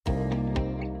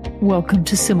Welcome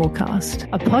to Simulcast,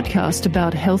 a podcast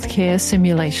about healthcare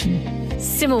simulation.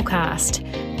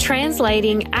 Simulcast,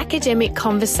 translating academic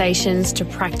conversations to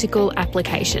practical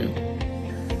application.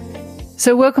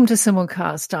 So welcome to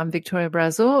Simulcast. I'm Victoria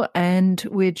Brazil, and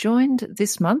we're joined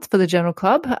this month for the Journal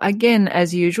Club, again,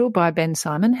 as usual, by Ben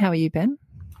Simon. How are you, Ben?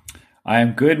 I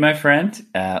am good, my friend.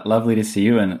 Lovely to see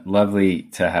you, and lovely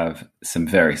to have some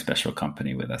very special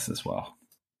company with us as well.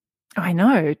 I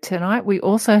know. Tonight we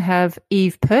also have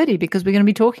Eve Purdy, because we're going to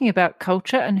be talking about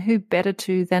culture, and who better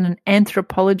to than an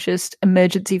anthropologist,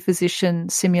 emergency physician,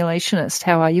 simulationist.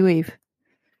 How are you, Eve?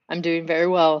 I'm doing very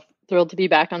well. Thrilled to be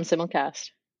back on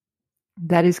Simulcast.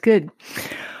 That is good.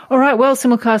 All right. Well,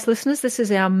 Simulcast listeners, this is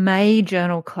our May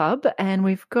Journal Club, and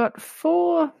we've got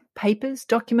 4 papers,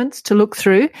 documents to look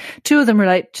through. 2 of them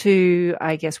relate to,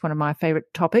 I guess, one of my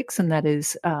favorite topics, and that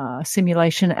is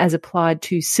simulation as applied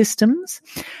to systems.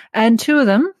 And 2 of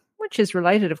them, which is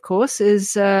related, of course,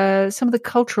 is some of the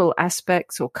cultural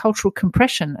aspects or cultural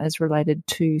compression as related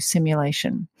to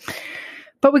simulation.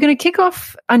 But we're going to kick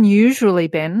off unusually,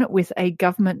 Ben, with a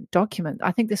government document.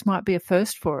 I think this might be a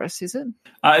first for us, is it?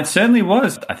 It certainly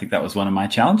was. I think that was one of my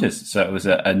challenges. So it was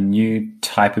a new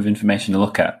type of information to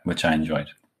look at, which I enjoyed.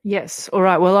 Yes. All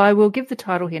right. Well, I will give the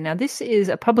title here. Now, this is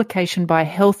a publication by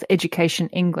Health Education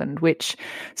England, which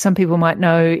some people might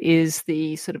know is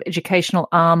the sort of educational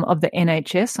arm of the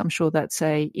NHS. I'm sure that's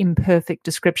a imperfect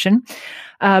description,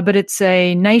 but it's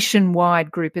a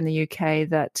nationwide group in the UK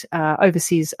that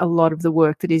oversees a lot of the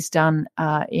work that is done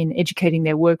in educating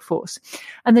their workforce.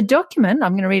 And the document,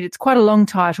 I'm going to read, it's quite a long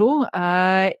title,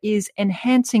 is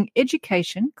Enhancing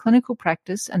Education, Clinical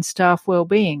Practice and Staff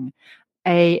Wellbeing,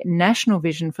 a national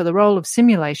vision for the role of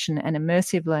simulation and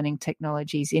immersive learning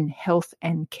technologies in health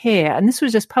and care. And this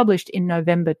was just published in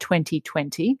November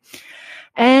 2020.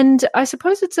 And I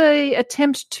suppose it's an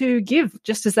attempt to give,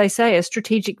 just as they say, a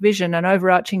strategic vision, an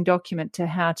overarching document to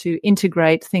how to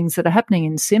integrate things that are happening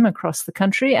in SIM across the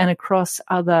country and across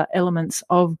other elements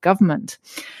of government.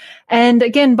 And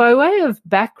again, by way of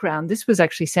background, this was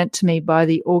actually sent to me by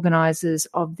the organisers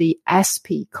of the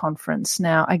ASPE conference.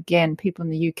 Now, again, people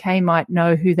in the UK might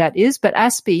know who that is, but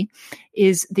ASPE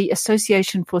is the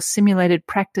Association for Simulated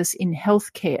Practice in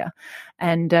Healthcare.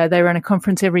 And they run a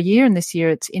conference every year, and this year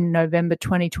it's in November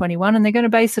 2021, and they're going to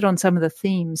base it on some of the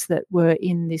themes that were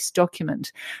in this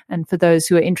document. And for those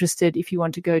who are interested, if you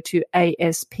want to go to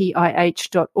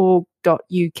aspih.org.uk,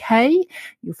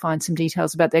 you'll find some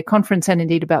details about their conference and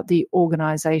indeed about the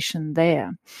organisation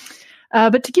there.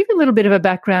 But to give you a little bit of a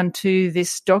background to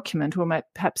this document, or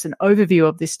perhaps an overview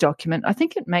of this document, I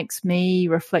think it makes me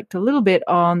reflect a little bit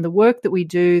on the work that we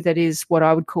do that is what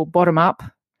I would call bottom-up.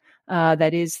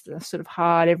 That is the sort of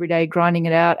hard, everyday grinding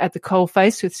it out at the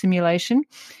coalface with simulation,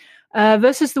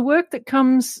 versus the work that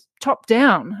comes top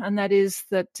down, and that is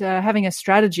that having a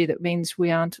strategy that means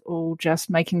we aren't all just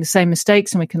making the same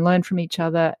mistakes and we can learn from each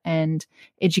other and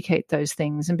educate those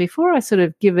things. And before I sort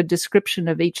of give a description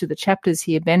of each of the chapters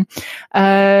here, Ben,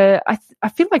 I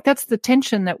feel like that's the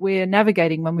tension that we're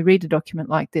navigating when we read a document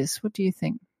like this. What do you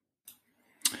think?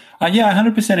 Yeah, I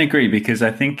 100% agree, because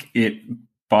I think it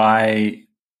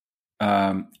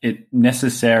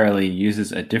necessarily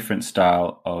uses a different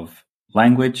style of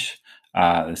language.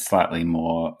 There's slightly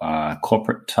more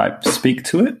corporate type speak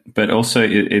to it, but also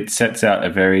it sets out a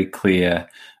very clear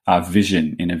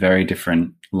vision in a very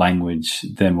different language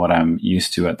than what I'm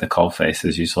used to at the coalface,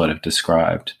 as you sort of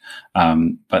described.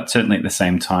 But certainly at the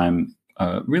same time,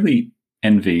 really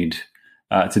envied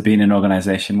to be in an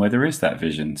organization where there is that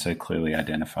vision so clearly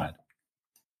identified.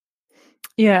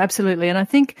 Yeah, absolutely. And I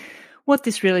think what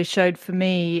this really showed for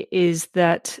me is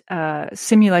that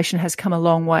simulation has come a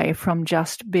long way from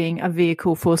just being a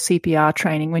vehicle for CPR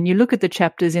training. When you look at the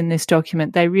chapters in this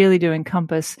document, they really do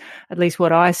encompass at least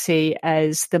what I see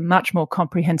as the much more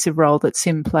comprehensive role that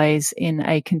SIM plays in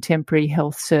a contemporary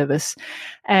health service.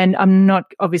 And I'm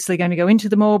not obviously going to go into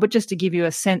them all, but just to give you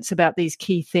a sense about these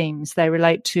key themes, they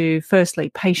relate to, firstly,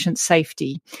 patient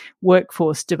safety,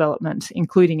 workforce development,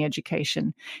 including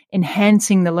education,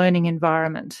 enhancing the learning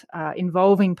environment,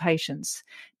 involving patients,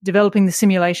 developing the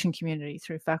simulation community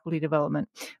through faculty development,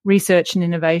 research and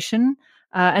innovation,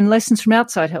 and lessons from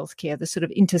outside healthcare, the sort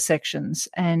of intersections.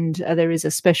 And there is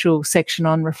a special section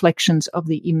on reflections of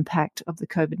the impact of the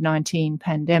COVID-19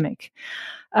 pandemic.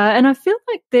 And I feel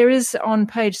like there is on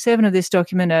page 7 of this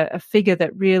document a figure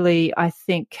that really, I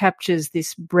think, captures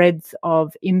this breadth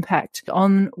of impact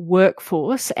on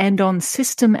workforce and on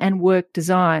system and work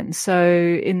design. So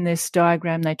in this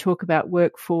diagram, they talk about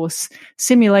workforce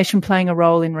simulation playing a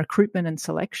role in recruitment and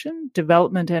selection,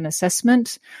 development and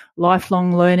assessment,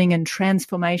 lifelong learning and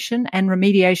transformation, and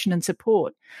remediation and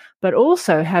support, but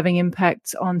also having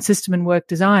impacts on system and work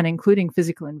design, including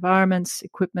physical environments,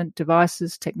 equipment,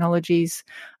 devices, technologies,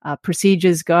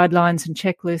 procedures, guidelines and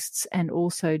checklists, and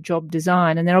also job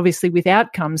design. And then obviously with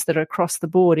outcomes that are across the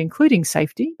board, including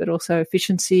safety, but also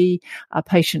efficiency,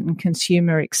 patient and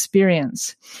consumer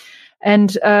experience.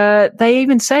 And they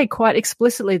even say quite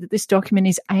explicitly that this document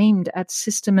is aimed at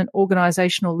system and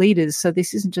organisational leaders. So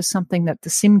this isn't just something that the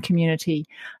SIM community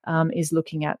is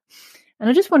looking at. And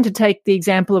I just want to take the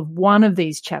example of one of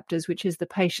these chapters, which is the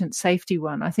patient safety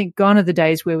one. I think gone are the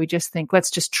days where we just think, let's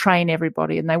just train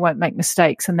everybody and they won't make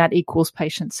mistakes and that equals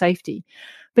patient safety.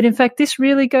 But in fact, this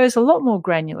really goes a lot more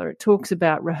granular. It talks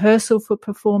about rehearsal for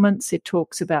performance. It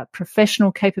talks about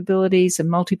professional capabilities and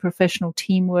multi-professional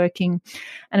team working.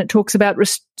 And it talks about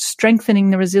strengthening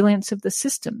the resilience of the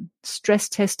system, stress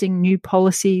testing new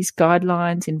policies,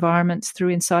 guidelines, environments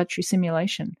through in situ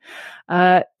simulation.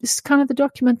 This is kind of the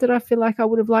document that I feel like I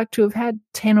would have liked to have had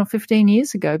 10 or 15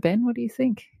 years ago. Ben, what do you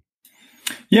think?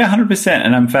 Yeah, 100%.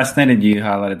 And I'm fascinated you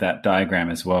highlighted that diagram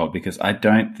as well, because I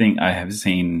don't think I have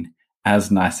seen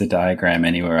as nice a diagram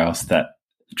anywhere else that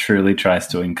truly tries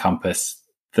to encompass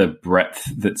the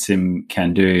breadth that SIM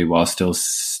can do while still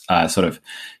sort of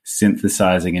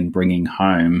synthesizing and bringing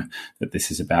home that this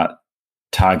is about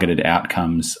targeted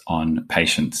outcomes on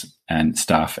patients and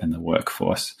staff and the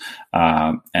workforce.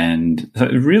 And so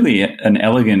really an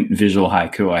elegant visual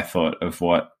haiku, I thought, of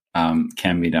what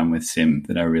can be done with SIM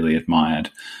that I really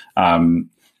admired. And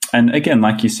again,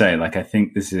 like you say, like I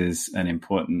think this is an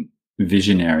important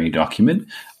visionary document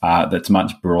that's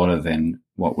much broader than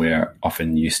what we're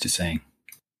often used to seeing.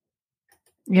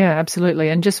 Yeah, absolutely.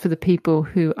 And just for the people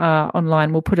who are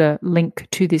online, we'll put a link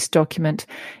to this document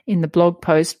in the blog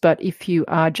post. But if you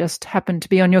are just happen to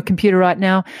be on your computer right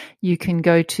now, you can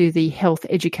go to the Health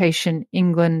Education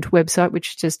England website, which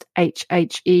is just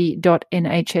he.nhs.uk,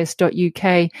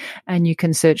 and you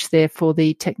can search there for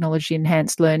the technology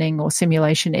enhanced learning or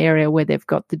simulation area where they've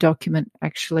got the document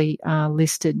actually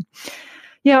listed.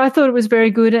 Yeah, I thought it was very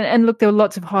good. And look, there were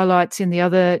lots of highlights in the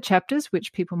other chapters,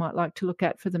 which people might like to look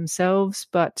at for themselves.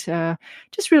 But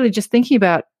just thinking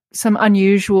about some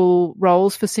unusual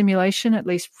roles for simulation, at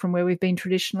least from where we've been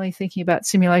traditionally thinking about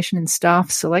simulation in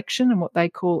staff selection and what they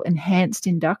call enhanced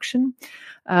induction.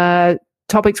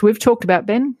 Topics we've talked about,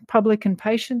 Ben, public and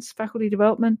patients, faculty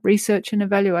development, research and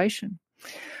evaluation.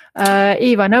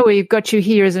 Eve, I know we've got you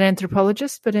here as an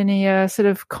anthropologist, but any sort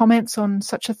of comments on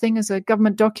such a thing as a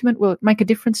government document? Will it make a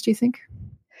difference, do you think?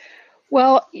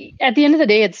 Well, at the end of the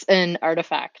day, it's an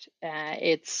artifact.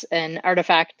 It's an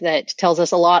artifact that tells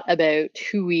us a lot about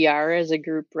who we are as a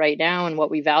group right now and what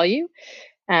we value.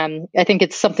 I think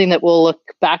it's something that we'll look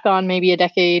back on maybe a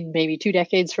decade, maybe 2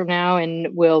 decades from now,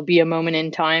 and will be a moment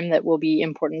in time that will be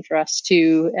important for us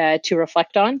to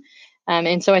reflect on.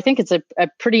 And so I think it's a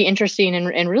pretty interesting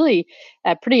and really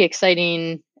a pretty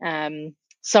exciting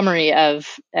summary of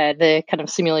the kind of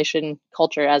simulation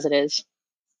culture as it is.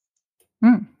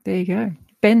 There you go.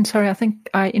 Ben, sorry, I think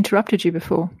I interrupted you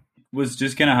before. Was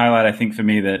just going to highlight, I think for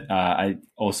me that I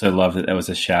also love that there was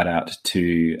a shout out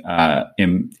to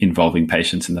involving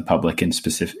patients and the public in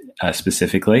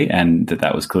specifically, and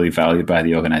that was clearly valued by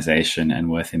the organization and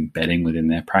worth embedding within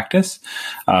their practice.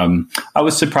 I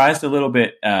was surprised a little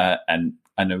bit, and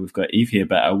I know we've got Eve here,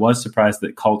 but I was surprised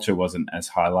that culture wasn't as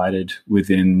highlighted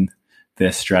within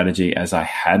their strategy as I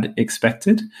had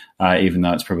expected, even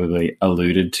though it's probably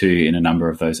alluded to in a number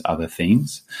of those other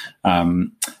themes.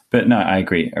 But no, I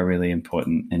agree, a really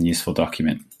important and useful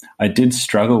document. I did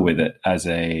struggle with it as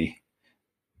a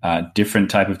different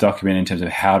type of document in terms of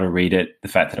how to read it, the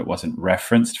fact that it wasn't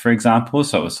referenced, for example.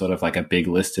 So it was sort of like a big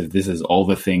list of this is all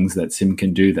the things that SIM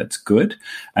can do that's good.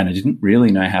 And I didn't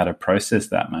really know how to process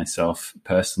that myself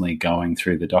personally going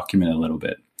through the document a little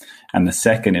bit. And the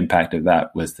second impact of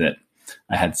that was that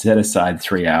I had set aside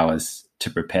 3 hours to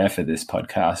prepare for this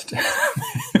podcast.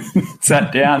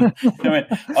 Sat down and went,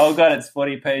 oh God, it's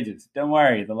 40 pages. Don't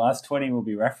worry, the last 20 will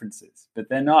be references. But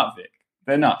they're not, Vic.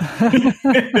 They're not.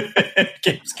 It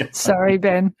keeps going. Sorry,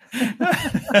 Ben.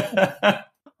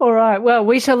 All right. Well,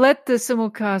 we shall let the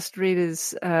simulcast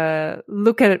readers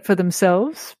look at it for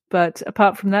themselves. But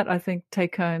apart from that, I think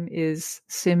take home is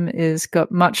SIM is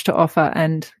got much to offer,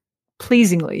 and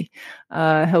pleasingly,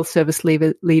 health service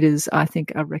leaders, I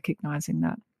think, are recognising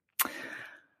that.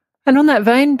 And on that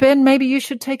vein, Ben, maybe you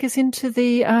should take us into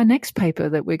the next paper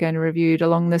that we're going to review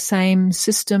along the same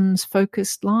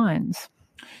systems-focused lines.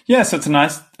 Yeah, so it's a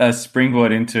nice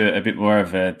springboard into a bit more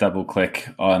of a double click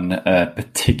on a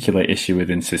particular issue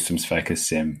within systems-focused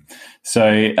sim.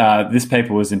 So this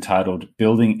paper was entitled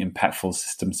Building Impactful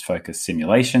Systems-Focused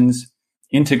Simulations,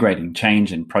 Integrating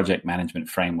Change and Project Management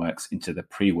Frameworks into the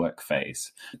Pre-Work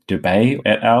Phase. Dubey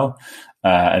et al.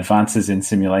 Advances in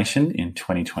Simulation in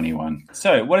 2021.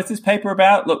 So what is this paper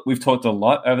about? Look, we've talked a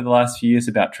lot over the last few years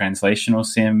about translational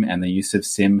sim and the use of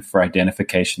sim for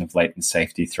identification of latent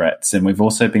safety threats. And we've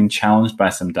also been challenged by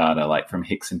some data, like from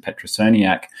Hicks and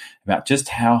Petrosoniak, about just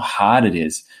how hard it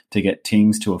is to get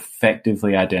teams to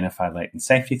effectively identify latent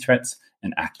safety threats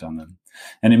and act on them.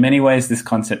 And in many ways, this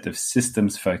concept of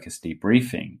systems-focused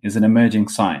debriefing is an emerging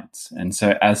science. And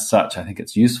so as such, I think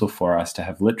it's useful for us to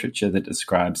have literature that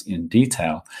describes in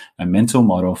detail a mental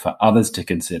model for others to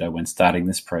consider when starting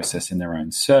this process in their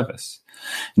own service.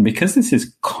 And because this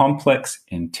is complex,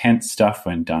 intense stuff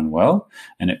when done well,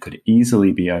 and it could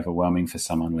easily be overwhelming for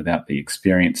someone without the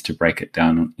experience to break it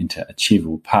down into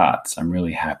achievable parts, I'm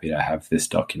really happy to have this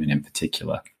document in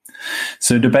particular.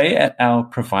 So Dubey et al.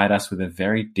 Provide us with a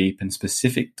very deep and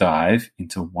specific dive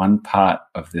into one part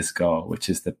of this goal, which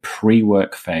is the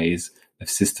pre-work phase of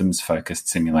systems-focused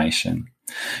simulation.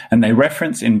 And they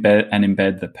reference and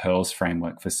embed the Pearls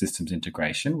framework for systems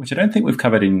integration, which I don't think we've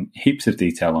covered in heaps of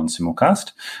detail on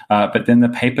Simulcast, but then the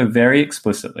paper very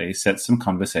explicitly sets some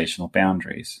conversational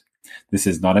boundaries. This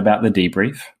is not about the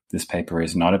debrief. This paper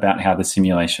is not about how the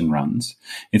simulation runs.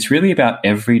 It's really about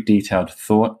every detailed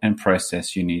thought and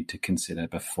process you need to consider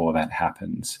before that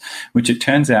happens, which it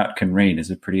turns out can read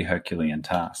as a pretty Herculean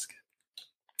task.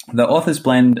 The authors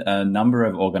blend a number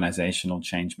of organizational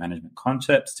change management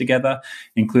concepts together,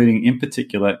 including in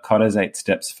particular Kotter's 8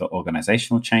 steps for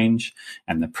organizational change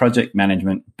and the project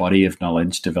management body of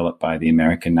knowledge developed by the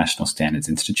American National Standards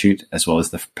Institute, as well as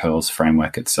the Pearls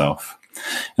framework itself.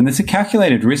 And there's a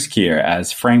calculated risk here,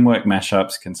 as framework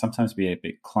mashups can sometimes be a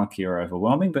bit clunky or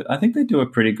overwhelming, but I think they do a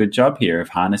pretty good job here of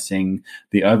harnessing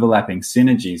the overlapping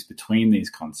synergies between these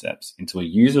concepts into a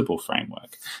usable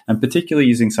framework, and particularly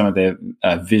using some of their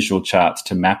visual charts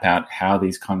to map out how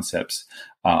these concepts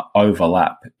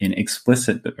overlap in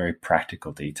explicit but very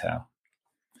practical detail.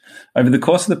 Over the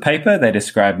course of the paper, they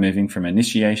describe moving from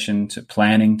initiation to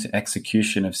planning to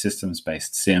execution of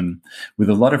systems-based sim, with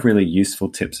a lot of really useful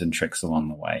tips and tricks along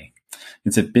the way.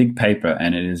 It's a big paper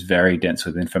and it is very dense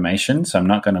with information, so I'm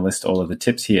not going to list all of the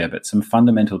tips here, but some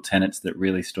fundamental tenets that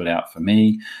really stood out for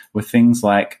me were things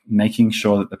like making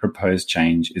sure that the proposed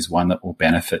change is one that will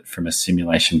benefit from a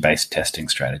simulation-based testing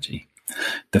strategy.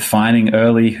 Defining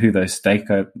early with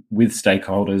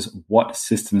stakeholders what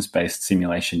systems-based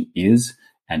simulation is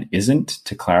and isn't,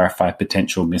 to clarify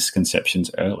potential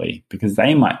misconceptions early, because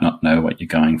they might not know what you're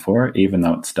going for, even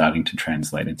though it's starting to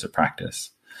translate into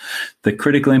practice. The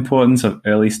critical importance of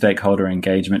early stakeholder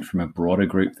engagement from a broader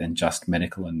group than just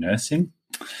medical and nursing,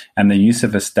 and the use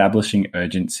of establishing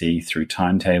urgency through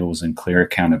timetables and clear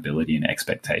accountability and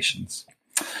expectations.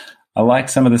 I like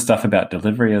some of the stuff about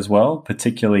delivery as well,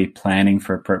 particularly planning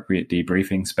for appropriate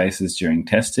debriefing spaces during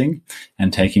testing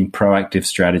and taking proactive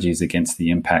strategies against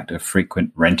the impact of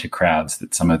frequent renter crowds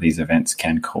that some of these events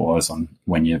can cause on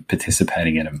when you're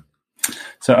participating in them.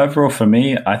 So overall for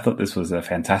me, I thought this was a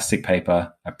fantastic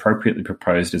paper, appropriately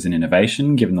proposed as an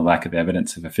innovation given the lack of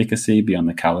evidence of efficacy beyond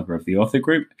the caliber of the author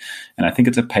group. And I think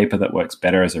it's a paper that works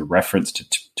better as a reference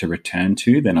to return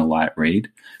to than a light read.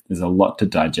 There's a lot to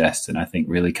digest, and I think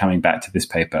really coming back to this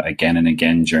paper again and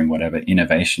again during whatever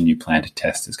innovation you plan to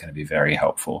test is going to be very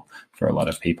helpful for a lot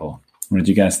of people. What did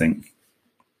you guys think?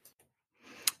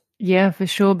 Yeah, for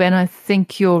sure, Ben. I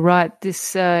think you're right.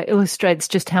 This illustrates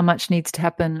just how much needs to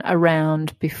happen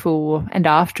around, before, and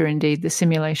after, indeed, the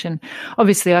simulation.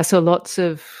 Obviously, I saw lots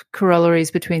of corollaries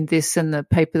between this and the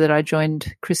paper that I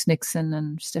joined Chris Nixon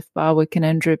and Steph Barwick and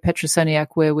Andrew Petrosoniak,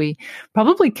 where we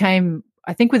probably came,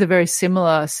 I think, with a very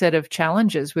similar set of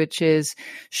challenges, which is,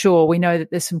 sure, we know that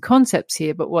there's some concepts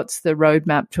here, but what's the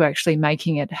roadmap to actually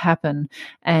making it happen?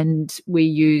 And we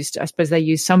used, I suppose they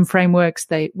used some frameworks.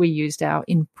 We used our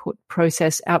input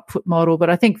process output model, but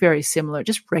I think very similar. It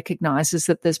just recognizes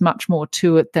that there's much more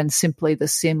to it than simply the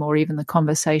sim or even the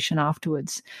conversation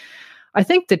afterwards. I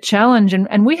think the challenge,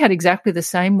 and we had exactly the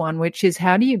same one, which is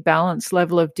how do you balance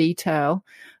level of detail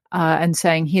and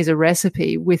saying, here's a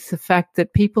recipe, with the fact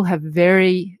that people have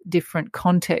very different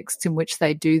contexts in which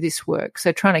they do this work.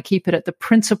 So trying to keep it at the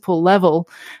principle level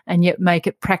and yet make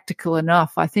it practical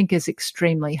enough, I think, is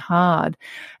extremely hard.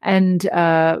 And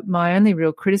my only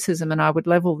real criticism, and I would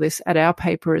level this at our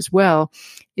paper as well,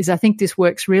 is I think this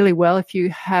works really well if you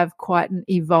have quite an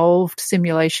evolved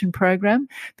simulation program,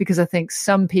 because I think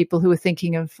some people who are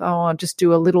thinking of, I'll just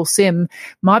do a little sim,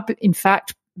 might in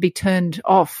fact be turned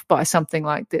off by something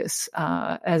like this.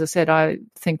 As I said, I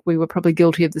think we were probably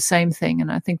guilty of the same thing, and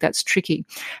I think that's tricky.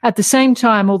 At the same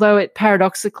time, although it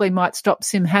paradoxically might stop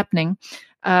sim happening,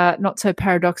 not so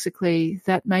paradoxically,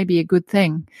 that may be a good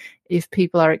thing if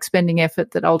people are expending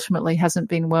effort that ultimately hasn't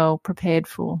been well prepared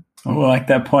for. Oh, I like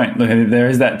that point. Look, there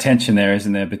is that tension there,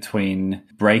 isn't there, between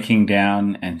breaking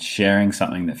down and sharing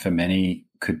something that for many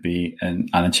could be an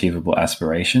unachievable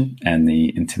aspiration and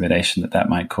the intimidation that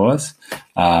might cause,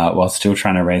 while still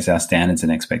trying to raise our standards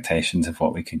and expectations of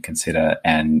what we can consider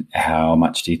and how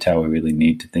much detail we really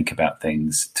need to think about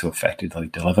things to effectively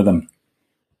deliver them.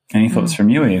 Any thoughts from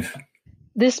you, Eve?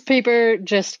 This paper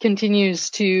just continues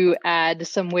to add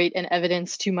some weight and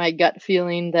evidence to my gut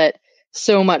feeling that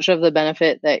so much of the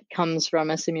benefit that comes from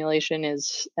a simulation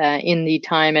is in the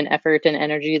time and effort and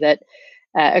energy that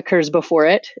occurs before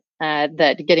it,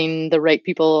 that getting the right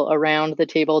people around the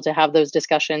table to have those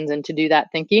discussions and to do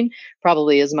that thinking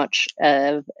probably as much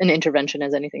of an intervention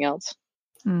as anything else.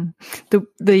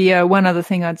 The one other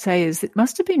thing I'd say is it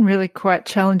must have been really quite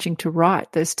challenging to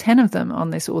write. There's 10 of them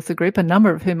on this author group, a number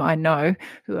of whom I know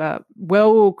who are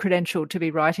well credentialed to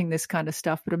be writing this kind of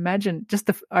stuff. But imagine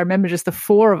I remember just the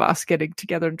 4 of us getting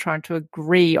together and trying to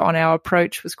agree on our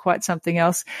approach was quite something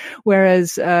else.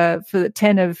 Whereas for the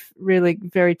 10 of really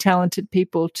very talented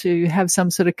people to have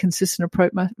some sort of consistent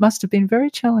approach must have been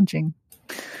very challenging.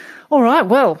 All right,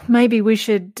 well, maybe we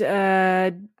should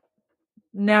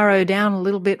narrow down a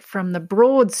little bit from the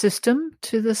broad system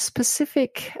to the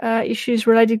specific issues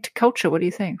related to culture. What do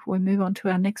you think? We move on to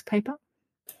our next paper.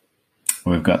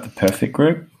 We've got the perfect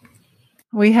group.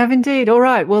 We have indeed. All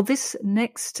right. Well, this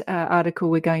next article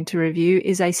we're going to review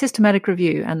is a systematic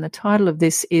review, and the title of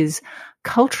this is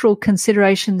Cultural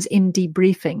Considerations in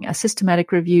Debriefing, a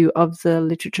systematic review of the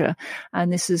literature.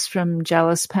 And this is from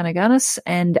Jalis Panaganis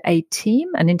and a team,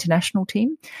 an international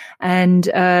team. And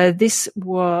this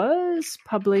was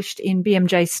published in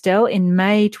BMJ Stell in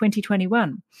May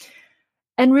 2021.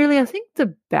 And really, I think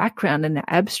the background and the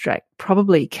abstract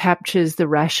probably captures the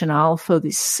rationale for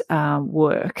this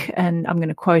work. And I'm going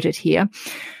to quote it here.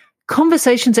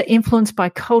 Conversations are influenced by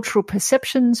cultural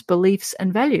perceptions, beliefs,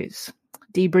 and values.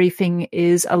 Debriefing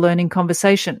is a learning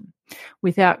conversation.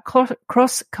 Without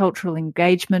cross-cultural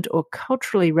engagement or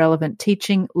culturally relevant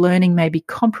teaching, learning may be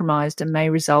compromised and may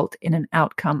result in an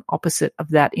outcome opposite of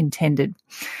that intended.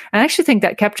 I actually think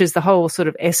that captures the whole sort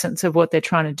of essence of what they're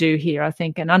trying to do here, I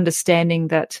think, and understanding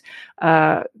that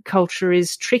culture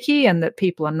is tricky and that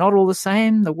people are not all the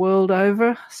same the world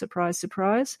over. Surprise,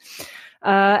 surprise.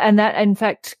 And that, in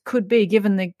fact, could be,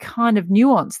 given the kind of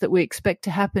nuance that we expect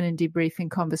to happen in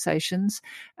debriefing conversations,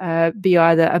 be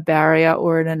either a barrier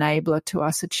or an enabler to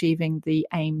us achieving the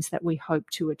aims that we hope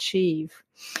to achieve.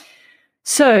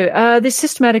 So this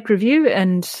systematic review,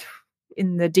 and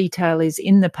in the detail is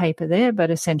in the paper there, but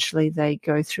essentially they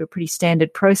go through a pretty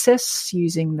standard process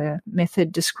using the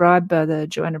method described by the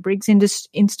Joanna Briggs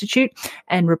Institute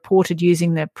and reported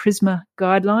using the PRISMA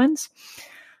guidelines.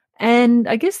 And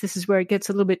I guess this is where it gets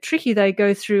a little bit tricky. They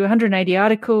go through 180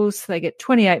 articles, they get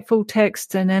 28 full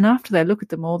texts, and then after they look at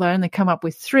them all, they only come up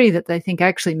with 3 that they think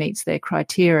actually meets their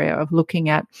criteria of looking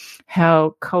at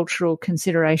how cultural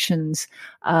considerations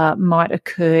might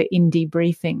occur in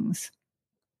debriefings.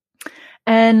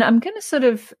 And I'm going to sort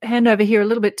of hand over here a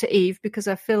little bit to Eve, because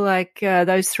I feel like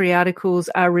those 3 articles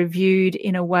are reviewed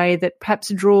in a way that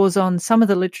perhaps draws on some of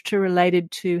the literature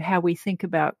related to how we think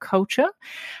about culture,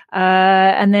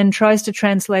 and then tries to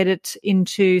translate it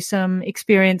into some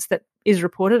experience that is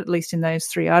reported, at least in those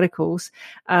 3 articles,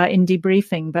 in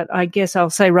debriefing. But I guess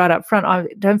I'll say right up front, I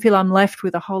don't feel I'm left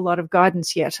with a whole lot of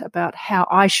guidance yet about how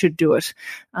I should do it,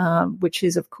 which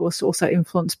is, of course, also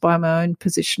influenced by my own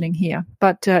positioning here.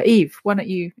 But Eve, why don't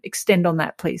you extend on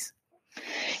that, please?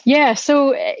 Yeah,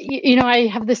 so, I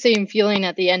have the same feeling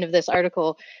at the end of this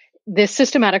article. This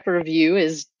systematic review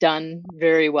is done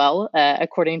very well,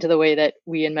 according to the way that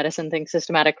we in medicine think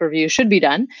systematic review should be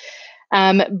done.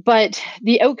 But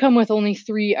the outcome with only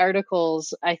 3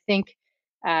 articles, I think,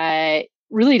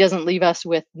 really doesn't leave us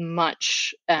with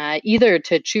much either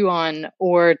to chew on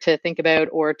or to think about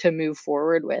or to move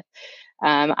forward with.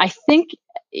 I think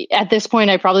at this point,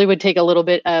 I probably would take a little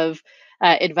bit of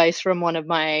advice from one of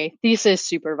my thesis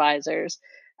supervisors.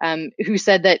 who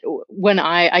said that when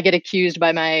I get accused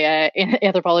by my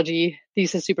anthropology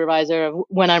thesis supervisor of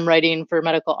when I'm writing for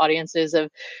medical audiences of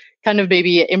kind of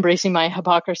maybe embracing my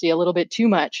hypocrisy a little bit too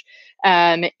much,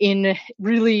 in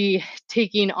really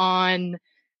taking on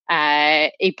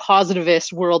a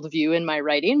positivist worldview in my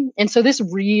writing. And so this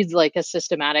reads like a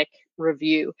systematic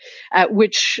review,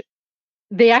 which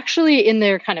they actually, in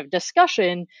their kind of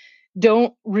discussion,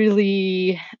 don't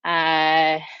really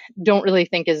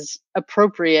think is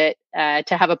appropriate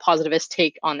to have a positivist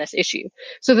take on this issue.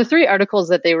 So the 3 articles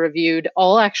that they reviewed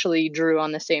all actually drew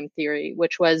on the same theory,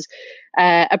 which was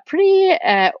a pretty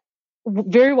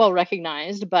very well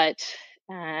recognized but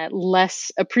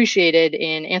less appreciated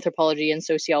in anthropology and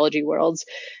sociology worlds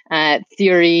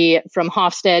theory from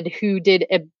Hofstede, who did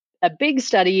a big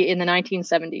study in the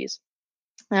 1970s.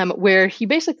 Where he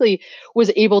basically was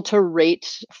able to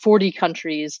rate 40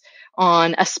 countries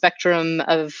on a spectrum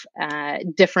of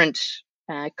different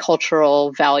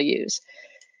cultural values.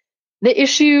 The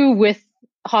issue with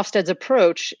Hofstede's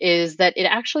approach is that it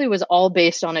actually was all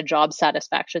based on a job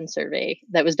satisfaction survey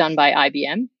that was done by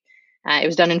IBM. It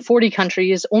was done in 40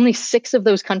 countries. Only 6 of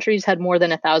those countries had more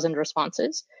than 1,000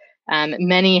 responses.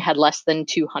 Many had less than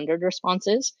 200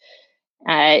 responses.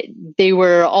 They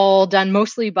were all done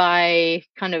mostly by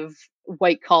kind of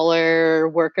white collar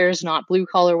workers, not blue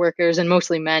collar workers, and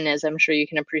mostly men, as I'm sure you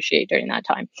can appreciate during that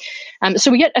time. So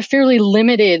we get a fairly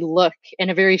limited look and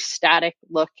a very static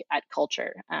look at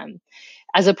culture,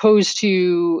 as opposed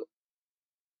to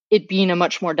it being a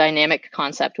much more dynamic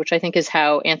concept, which I think is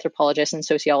how anthropologists and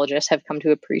sociologists have come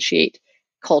to appreciate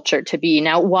culture to be.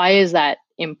 Now, why is that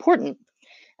important?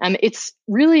 It's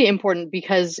really important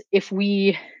because if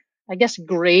we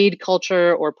grade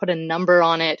culture or put a number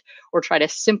on it or try to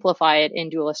simplify it in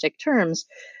dualistic terms,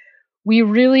 we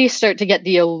really start to get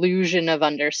the illusion of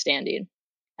understanding.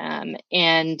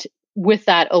 And with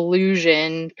that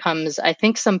illusion comes, I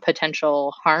think, some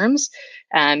potential harms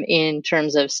in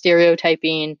terms of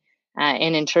stereotyping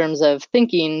and in terms of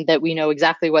thinking that we know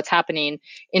exactly what's happening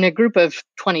in a group of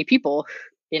 20 people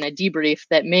in a debrief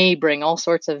that may bring all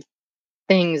sorts of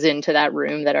things into that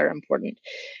room that are important.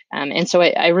 And so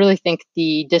I really think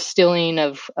the distilling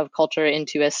of culture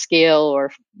into a scale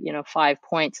or 5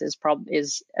 points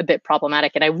is a bit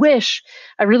problematic. And I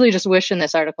really just wish in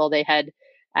this article they had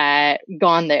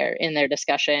gone there in their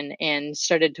discussion and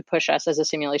started to push us as a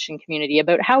simulation community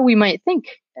about how we might think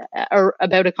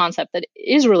about a concept that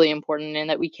is really important and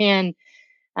that we can,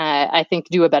 I think,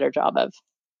 do a better job of.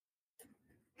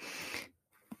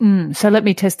 So let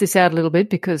me test this out a little bit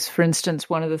because, for instance,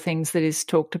 one of the things that is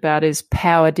talked about is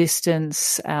power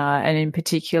distance and in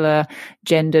particular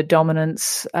gender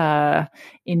dominance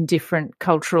in different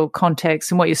cultural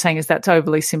contexts. And what you're saying is that's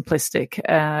overly simplistic,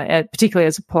 particularly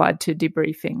as applied to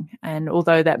debriefing. And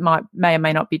although that may or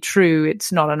may not be true,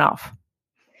 it's not enough.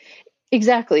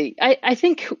 Exactly. I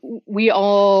think we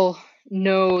all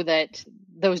know that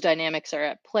those dynamics are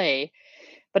at play.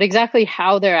 But exactly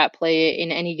how they're at play in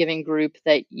any given group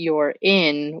that you're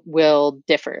in will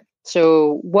differ.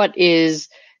 So what is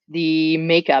the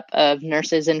makeup of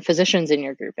nurses and physicians in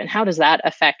your group? And how does that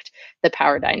affect the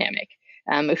power dynamic?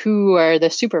 Who are the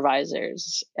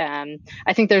supervisors?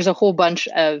 I think there's a whole bunch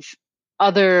of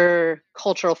other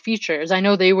cultural features. I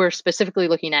know they were specifically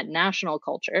looking at national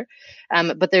culture,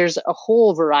 but there's a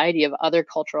whole variety of other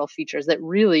cultural features that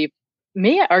really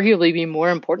may arguably be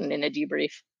more important in a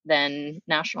debrief than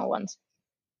national ones.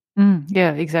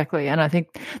 Yeah, exactly. And I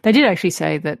think they did actually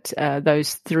say that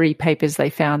those 3 papers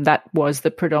they found, that was the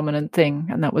predominant thing,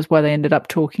 and that was why they ended up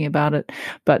talking about it.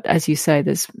 But as you say,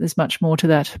 there's much more to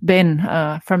that. Ben,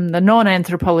 from the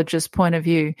non-anthropologist point of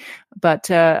view,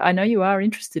 but I know you are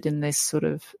interested in this sort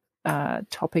of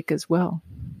topic as well.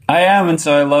 I am, and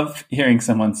so I love hearing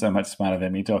someone so much smarter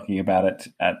than me talking about it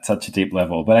at such a deep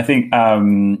level. But I think,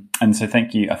 and so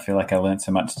thank you. I feel like I learned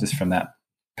so much just from that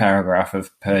paragraph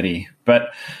of Purdy.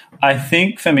 But I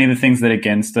think for me, the things that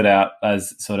again stood out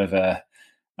as sort of a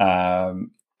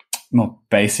more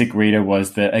basic reader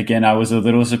was that, again, I was a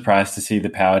little surprised to see the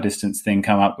power distance thing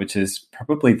come up, which is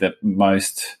probably the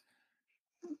most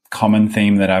common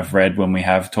theme that I've read when we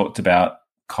have talked about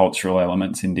cultural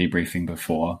elements in debriefing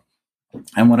before.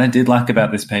 And what I did like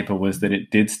about this paper was that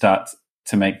it did start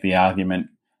to make the argument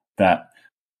that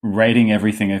rating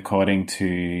everything according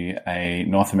to a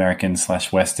North American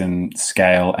 / Western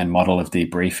scale and model of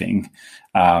debriefing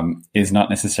is not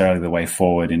necessarily the way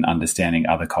forward in understanding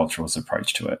other cultures'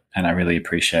 approach to it. And I really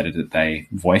appreciated that they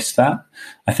voiced that.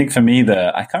 I think for me,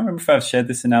 I can't remember if I've shared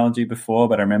this analogy before,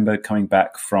 but I remember coming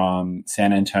back from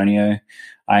San Antonio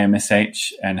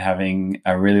IMSH and having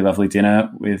a really lovely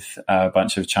dinner with a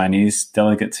bunch of Chinese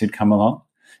delegates who'd come along.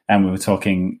 and we were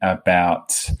talking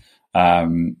about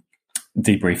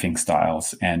debriefing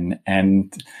styles, and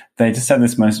they just had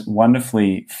this most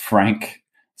wonderfully frank,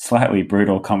 slightly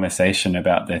brutal conversation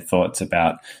about their thoughts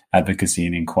about advocacy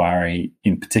and inquiry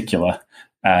in particular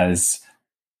as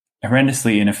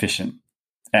horrendously inefficient,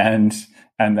 and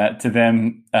that to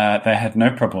them they had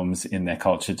no problems in their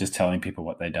culture just telling people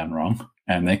what they'd done wrong,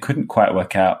 and they couldn't quite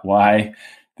work out why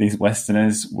these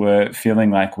Westerners were feeling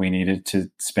like we needed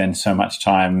to spend so much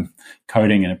time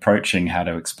coding and approaching how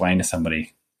to explain to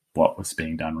somebody what was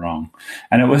being done wrong.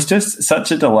 And it was just such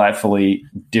a delightfully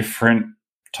different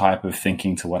type of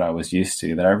thinking to what I was used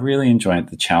to that I really enjoyed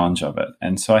the challenge of it.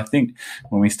 And so I think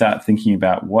when we start thinking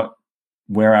about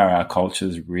where are our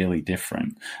cultures really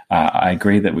different, I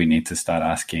agree that we need to start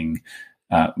asking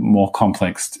more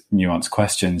complex, nuanced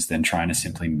questions than trying to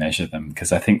simply measure them,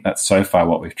 because I think that's so far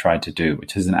what we've tried to do,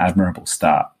 which is an admirable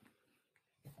start.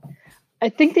 I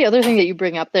think the other thing that you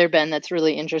bring up there, Ben, that's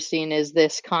really interesting is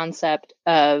this concept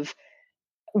of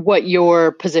what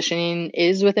your positioning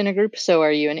is within a group. So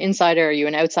are you an insider? Are you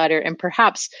an outsider? And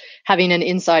perhaps having an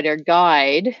insider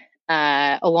guide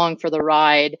along for the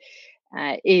ride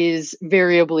is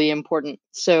variably important.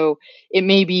 So it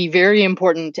may be very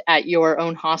important at your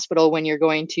own hospital when you're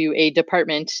going to a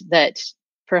department that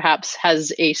perhaps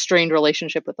has a strained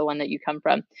relationship with the one that you come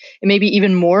from. It may be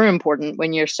even more important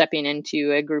when you're stepping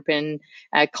into a group in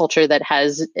a culture that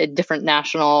has a different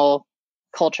national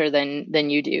culture than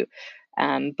you do.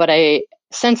 But I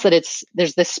sense that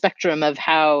there's this spectrum of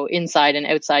how inside and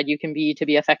outside you can be to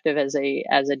be effective as a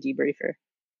debriefer.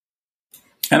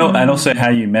 And also how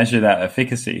you measure that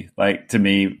efficacy. Like, to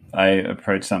me, I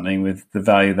approach something with the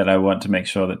value that I want to make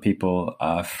sure that people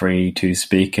are free to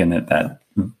speak, and that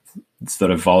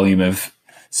sort of volume of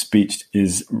speech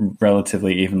is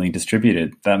relatively evenly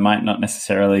distributed. That might not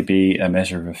necessarily be a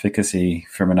measure of efficacy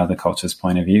from another culture's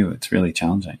point of view. It's really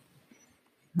challenging.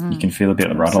 You can feel a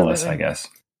bit rudderless, I guess.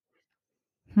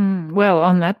 Well,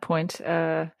 on that point,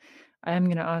 I am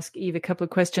going to ask Eve a couple of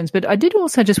questions, but I did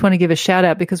also just want to give a shout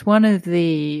out because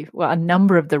a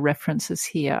number of the references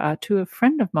here are to a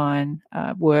friend of mine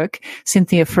work,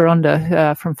 Cynthia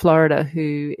Ferronda from Florida,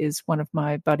 who is one of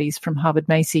my buddies from Harvard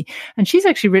Macy. And she's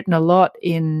actually written a lot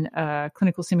in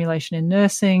Clinical Simulation in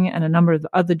Nursing and a number of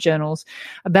other journals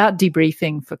about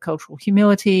debriefing for cultural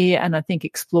humility, and I think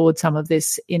explored some of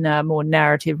this in a more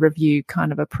narrative review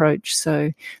kind of approach.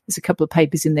 So there's a couple of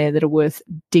papers in there that are worth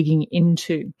digging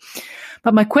into.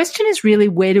 But my question is really,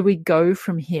 where do we go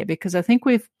from here? Because I think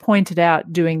we've pointed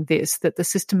out doing this that the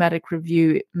systematic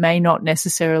review may not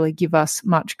necessarily give us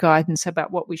much guidance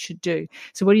about what we should do.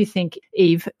 So what do you think,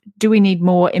 Eve? Do we need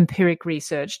more empiric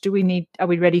research? Are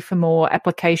we ready for more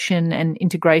application and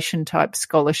integration type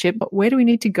scholarship? But where do we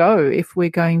need to go if we're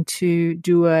going to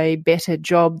do a better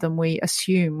job than we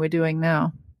assume we're doing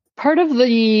now? Part of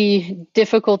the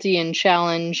difficulty and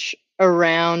challenge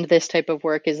around this type of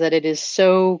work is that it is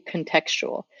so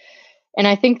contextual. And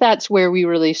I think that's where we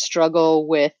really struggle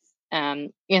with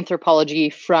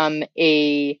anthropology from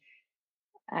a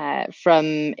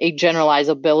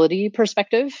generalizability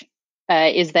perspective,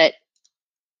 is that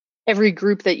every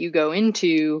group that you go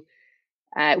into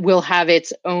will have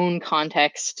its own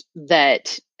context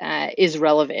that is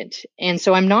relevant. And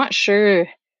so I'm not sure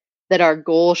that our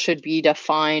goal should be to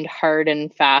find hard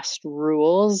and fast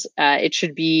rules. It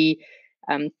should be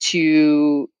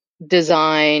to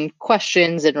design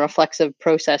questions and reflexive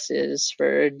processes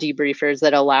for debriefers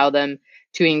that allow them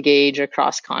to engage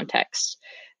across contexts.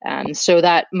 So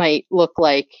that might look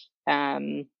like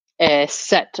a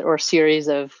set or series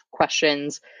of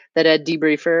questions that a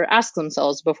debriefer asks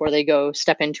themselves before they go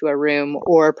step into a room,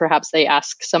 or perhaps they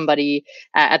ask somebody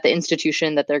at the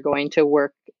institution that they're going to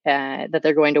work at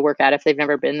if they've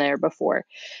never been there before.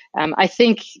 I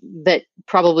think that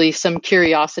probably some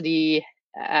curiosity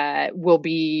will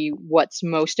be what's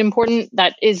most important.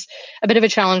 That is a bit of a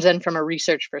challenge then from a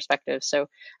research perspective. So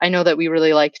I know that we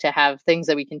really like to have things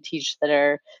that we can teach that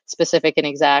are specific and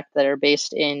exact, that are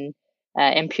based in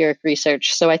empiric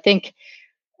research. So I think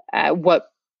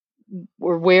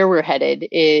where we're headed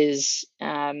is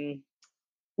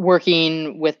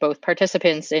working with both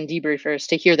participants and debriefers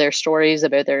to hear their stories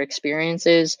about their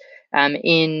experiences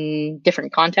in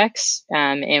different contexts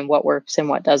and what works and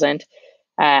what doesn't.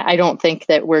 I don't think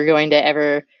that we're going to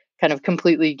ever kind of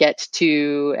completely get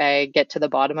to the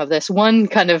bottom of this. One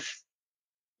kind of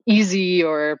easy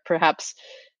or perhaps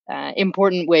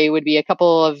important way would be a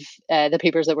couple of the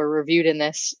papers that were reviewed in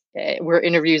this were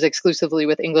interviews exclusively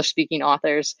with English-speaking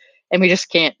authors, and we just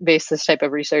can't base this type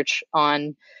of research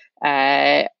on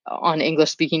on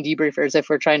English-speaking debriefers if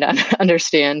we're trying to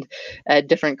understand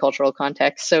different cultural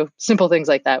contexts. So simple things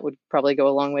like that would probably go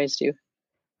a long ways too.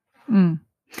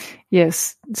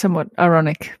 Yes, somewhat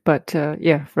ironic, but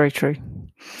yeah, very true.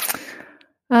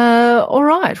 All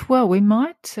right. Well, we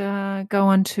might go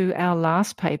on to our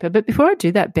last paper. But before I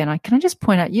do that, Ben, can I just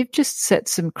point out, you've just set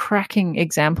some cracking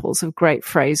examples of great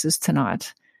phrases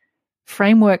tonight.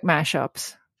 Framework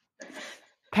mashups,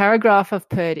 paragraph of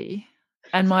Purdy,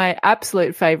 and my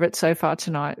absolute favorite so far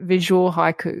tonight, visual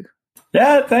haiku.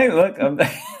 Yeah, look.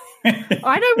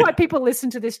 I know why people listen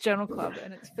to this journal club,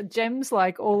 and it's for gems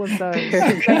like all of those.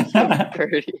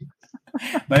 Purdy.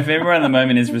 My favorite one at the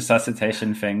moment is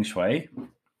resuscitation feng shui.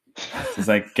 It's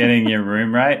like getting your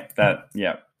room right. That's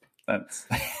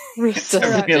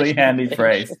a really handy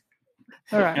phrase.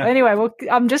 All right. Anyway, well,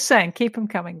 I'm just saying, keep them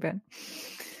coming, Ben.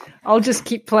 I'll just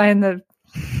keep playing the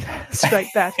straight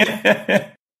bat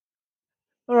here.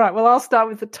 All right. Well, I'll start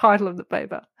with the title of the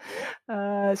paper.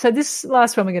 So this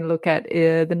last one we're going to look at,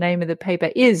 the name of the paper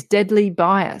is Deadly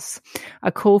Bias,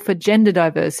 a call for gender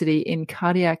diversity in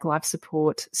cardiac life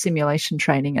support simulation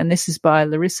training. And this is by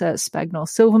Larissa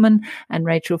Spagnol-Silverman and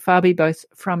Rachel Farby, both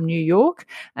from New York.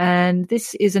 And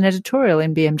this is an editorial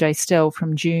in BMJ STEL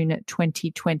from June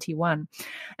 2021.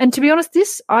 And to be honest,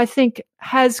 this, I think,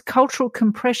 has cultural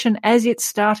compression as its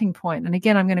starting point. And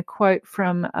again, I'm going to quote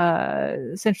from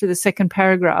essentially the second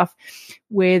paragraph,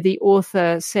 where the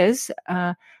author says,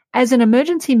 as an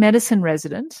emergency medicine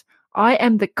resident, I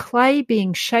am the clay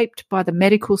being shaped by the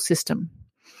medical system.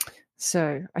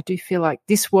 So I do feel like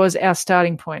this was our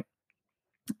starting point.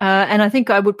 And I think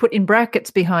I would put in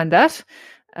brackets behind that,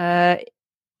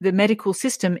 the medical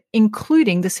system,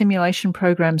 including the simulation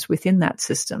programs within that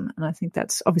system. And I think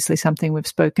that's obviously something we've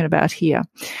spoken about here.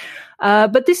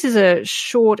 But this is a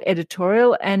short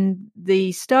editorial, and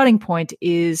the starting point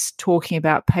is talking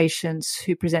about patients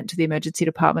who present to the emergency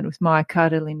department with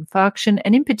myocardial infarction,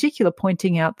 and in particular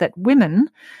pointing out that women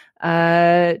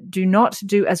do not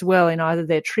do as well in either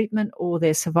their treatment or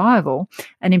their survival.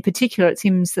 And in particular, it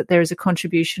seems that there is a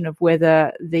contribution of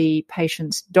whether the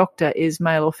patient's doctor is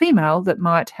male or female that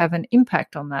might have an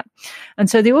impact on that. And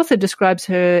so the author describes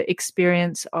her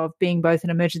experience of being both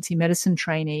an emergency medicine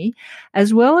trainee,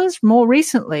 as well as more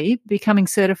recently becoming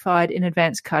certified in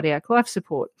advanced cardiac life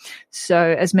support.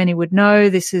 So as many would know,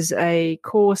 this is a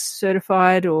course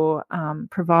certified or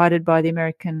provided by the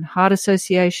American Heart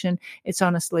Association. It's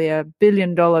honestly a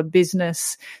billion-dollar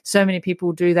business. So many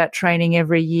people do that training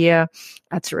every year.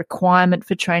 That's a requirement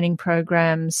for training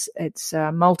programs. It's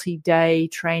multi-day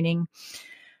training.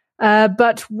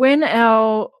 But when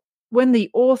the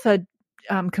author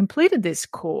completed this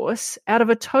course, out of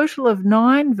a total of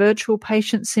 9 virtual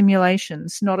patient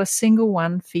simulations, not a single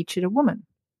one featured a woman.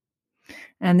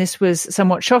 And this was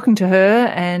somewhat shocking to her,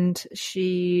 and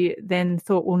she then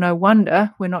thought, well, no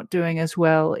wonder we're not doing as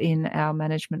well in our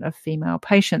management of female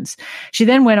patients. She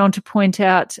then went on to point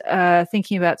out,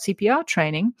 thinking about CPR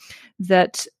training,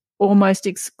 that almost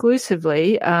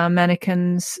exclusively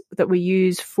mannequins that we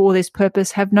use for this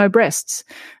purpose have no breasts.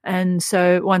 And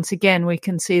so once again, we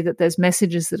can see that there's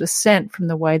messages that are sent from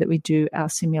the way that we do our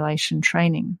simulation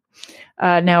training.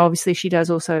 Now, obviously, she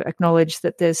does also acknowledge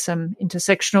that there's some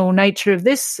intersectional nature of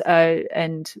this,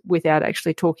 and without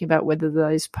actually talking about whether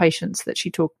those patients that she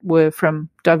took were from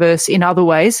diverse in other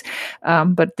ways.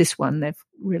 But this one, they've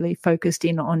really focused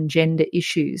in on gender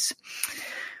issues.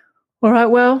 All right,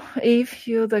 well, Eve,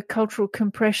 you're the cultural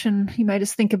compression. You made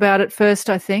us think about it first,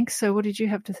 I think. So what did you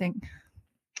have to think?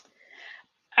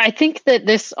 I think that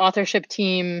this authorship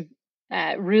team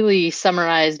really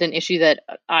summarized an issue that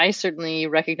I certainly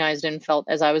recognized and felt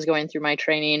as I was going through my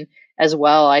training as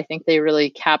well. I think they really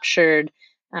captured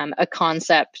a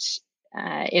concept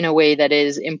in a way that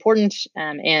is important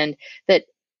and that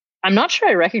I'm not sure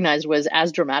I recognized was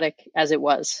as dramatic as it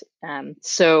was.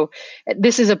 So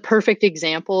this is a perfect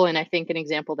example, and I think an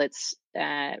example that's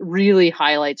really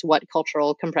highlights what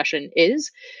cultural compression is.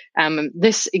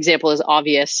 This example is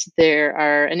obvious. There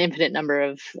are an infinite number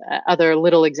of other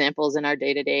little examples in our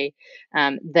day-to-day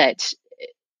that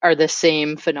are the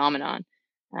same phenomenon.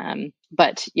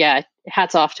 But yeah,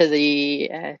 hats off to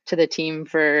the team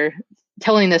for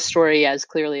telling this story as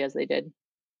clearly as they did.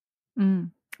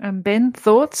 Ben,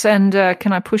 thoughts? And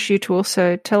can I push you to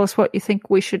also tell us what you think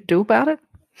we should do about it?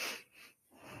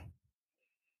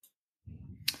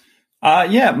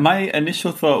 Yeah, my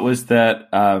initial thought was that,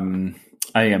 I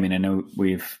know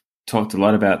we've talked a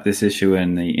lot about this issue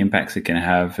and the impacts it can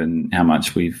have and how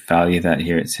much we value that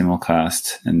here at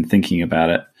Simulcast and thinking about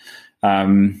it.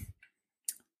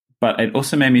 But it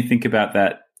also made me think about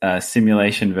that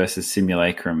simulation versus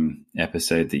simulacrum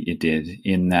episode that you did,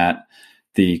 in that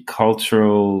the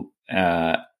cultural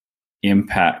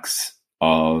impacts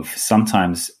of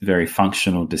sometimes very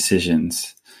functional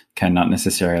decisions cannot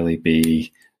necessarily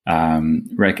be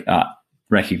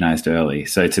recognized early.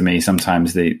 So to me,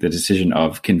 sometimes the decision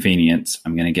of convenience,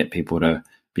 I'm going to get people to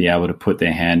be able to put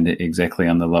their hand exactly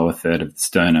on the lower third of the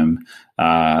sternum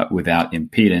without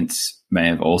impedance, may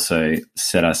have also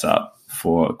set us up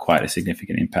for quite a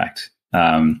significant impact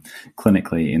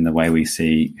clinically in the way we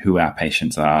see who our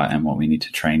patients are and what we need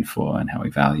to train for and how we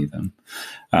value them.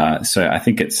 So I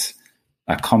think it's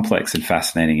a complex and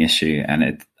fascinating issue.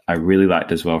 And I really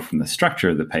liked as well from the structure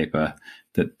of the paper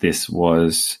that this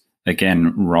was,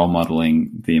 again, role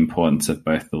modeling the importance of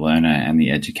both the learner and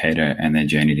the educator and their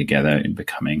journey together in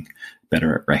becoming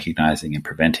better at recognizing and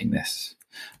preventing this.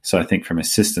 So I think from a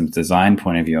systems design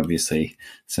point of view, obviously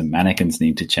some mannequins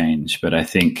need to change. But I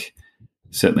think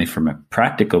certainly from a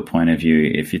practical point of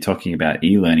view, if you're talking about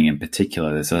e-learning in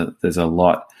particular, there's a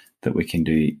lot that we can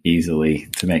do easily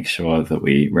to make sure that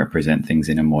we represent things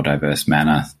in a more diverse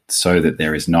manner so that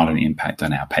there is not an impact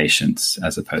on our patients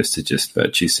as opposed to just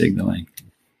virtue signaling.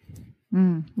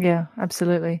 Yeah,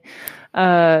 absolutely.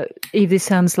 Eve, this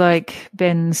sounds like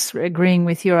Ben's agreeing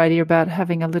with your idea about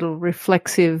having a little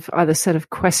reflexive either set of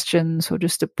questions or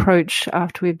just approach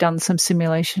after we've done some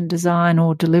simulation design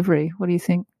or delivery. What do you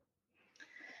think?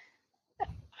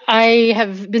 I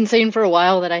have been saying for a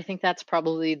while that I think that's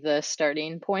probably the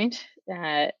starting point.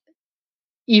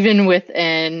 Even with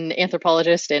an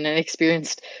anthropologist and an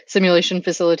experienced simulation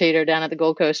facilitator down at the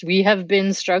Gold Coast, we have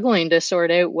been struggling to sort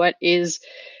out what is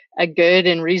a good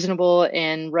and reasonable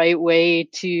and right way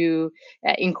to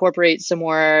incorporate some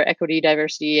more equity,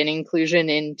 diversity, and inclusion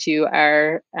into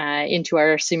our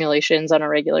simulations on a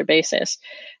regular basis.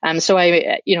 So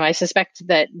I suspect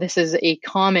that this is a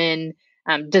common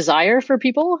desire for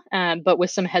people, but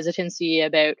with some hesitancy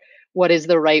about what is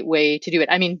the right way to do it.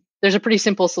 I mean, there's a pretty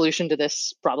simple solution to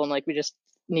this problem. Like, we just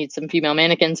need some female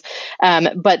mannequins.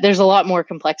 But there's a lot more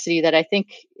complexity that I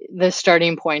think the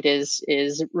starting point is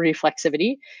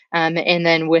reflexivity. And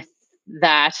then with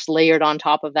that layered on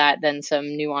top of that, then some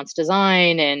nuanced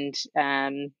design and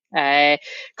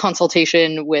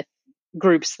consultation with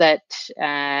groups that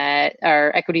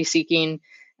are equity seeking,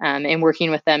 and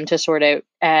working with them to sort out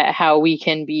how we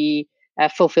can be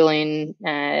fulfilling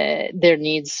their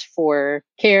needs for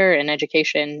care and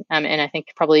education. And I think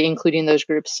probably including those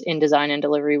groups in design and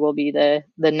delivery will be the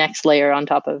next layer on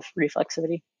top of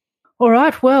reflexivity. All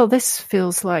right. Well, this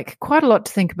feels like quite a lot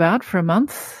to think about for a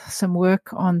month. Some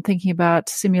work on thinking about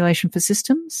simulation for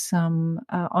systems, some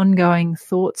ongoing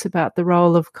thoughts about the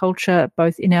role of culture,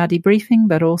 both in our debriefing,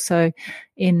 but also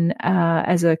in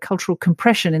as a cultural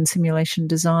compression in simulation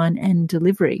design and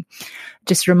delivery.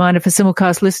 Just a reminder for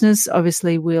Simulcast listeners,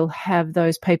 obviously we'll have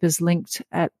those papers linked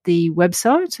at the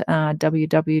website,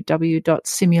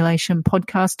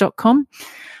 www.simulationpodcast.com.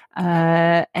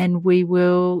 And we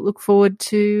will look forward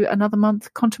to another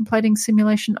month contemplating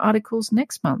simulation articles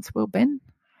next month. Well, Ben,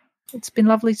 it's been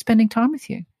lovely spending time with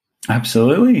you.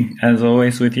 Absolutely. As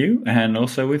always with you, and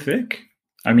also with Vic.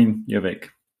 I mean, you're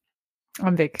Vic.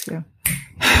 I'm Vic, yeah.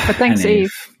 But thanks,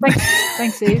 Eve.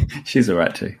 Thanks, Eve. She's all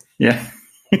right too. Yeah.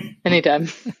 Anytime.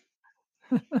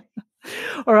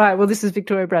 All right. Well, this is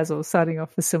Victoria Brazel signing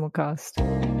off for Simulcast.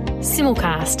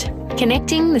 Simulcast,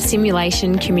 connecting the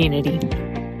simulation community.